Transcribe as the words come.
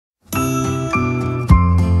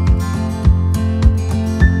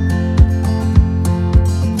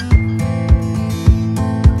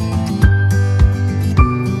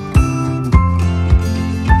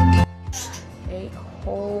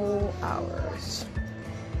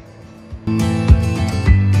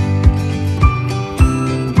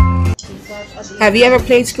Have you ever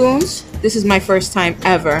played spoons? This is my first time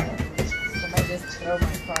ever. I just throw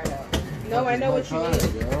my card out. No, I know what you mean.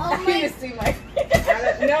 Oh my! See my.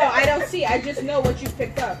 No, I don't see. I just know what you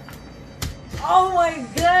picked up. Oh my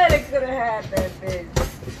god! I could have had that bitch.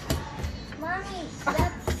 Mommy,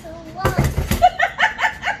 that's so long.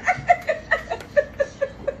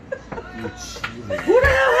 Who the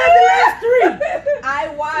hell had the last three? I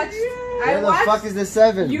watched. Where the fuck is the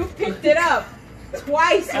 7? You picked it up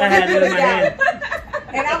twice when I had you it put in it my down. hand.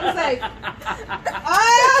 And I was like,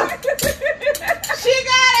 oh, she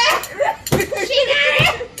got it. She got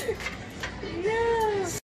it.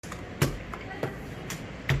 Yes.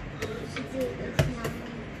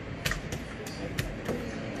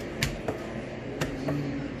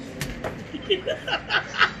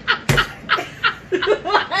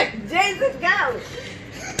 Jesus, go!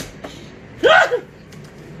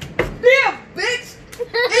 Damn, bitch.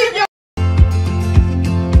 Eat your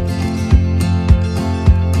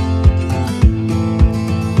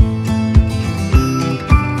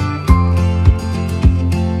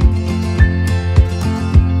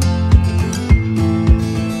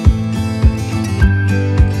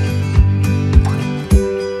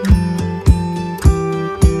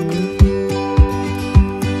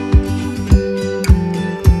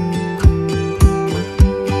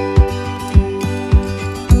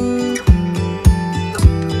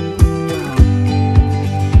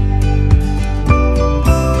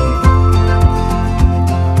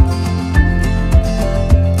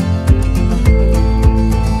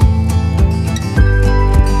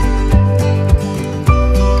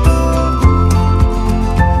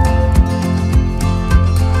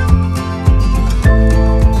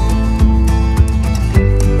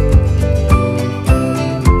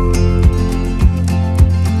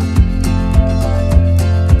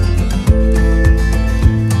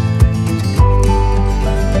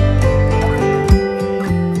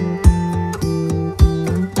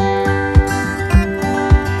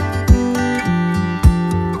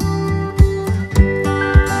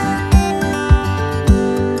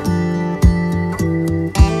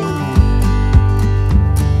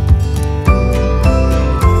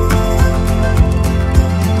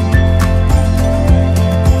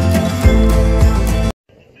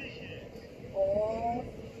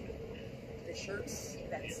shirts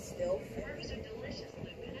that still fit.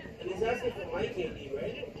 And he's asking for my candy,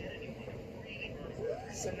 right?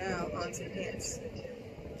 So now onto the pants.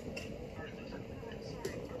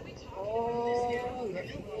 Oh, look at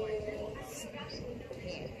this.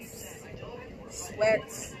 Pants.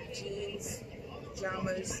 Sweats, jeans,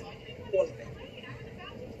 pajamas, all of it.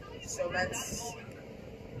 So let's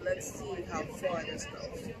see how far this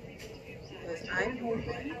goes. Because I'm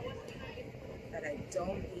hoping that I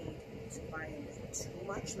don't need to buy in too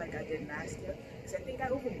much like I did last year. Because I think I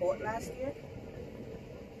overbought last year.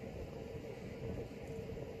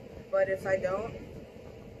 But if I don't,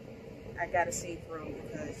 I gotta save room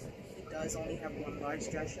because he does only have one large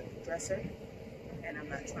dresser, and I'm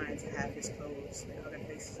not trying to have his clothes in other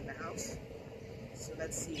places in the house. So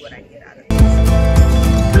let's see what I get out of this.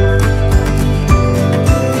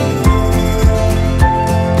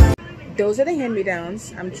 Those are the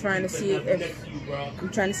hand-me-downs. I'm trying to see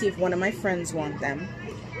if one of my friends want them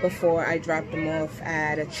before I drop them off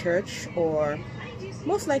at a church, or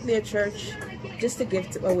most likely a church, just to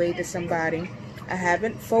give away to somebody. I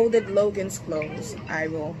haven't folded Logan's clothes. I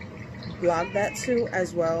will blog that too,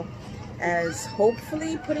 as well as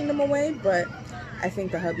hopefully putting them away, but I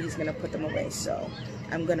think the hubby's gonna put them away. So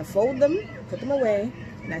I'm gonna fold them, put them away,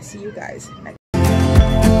 and I see you guys next.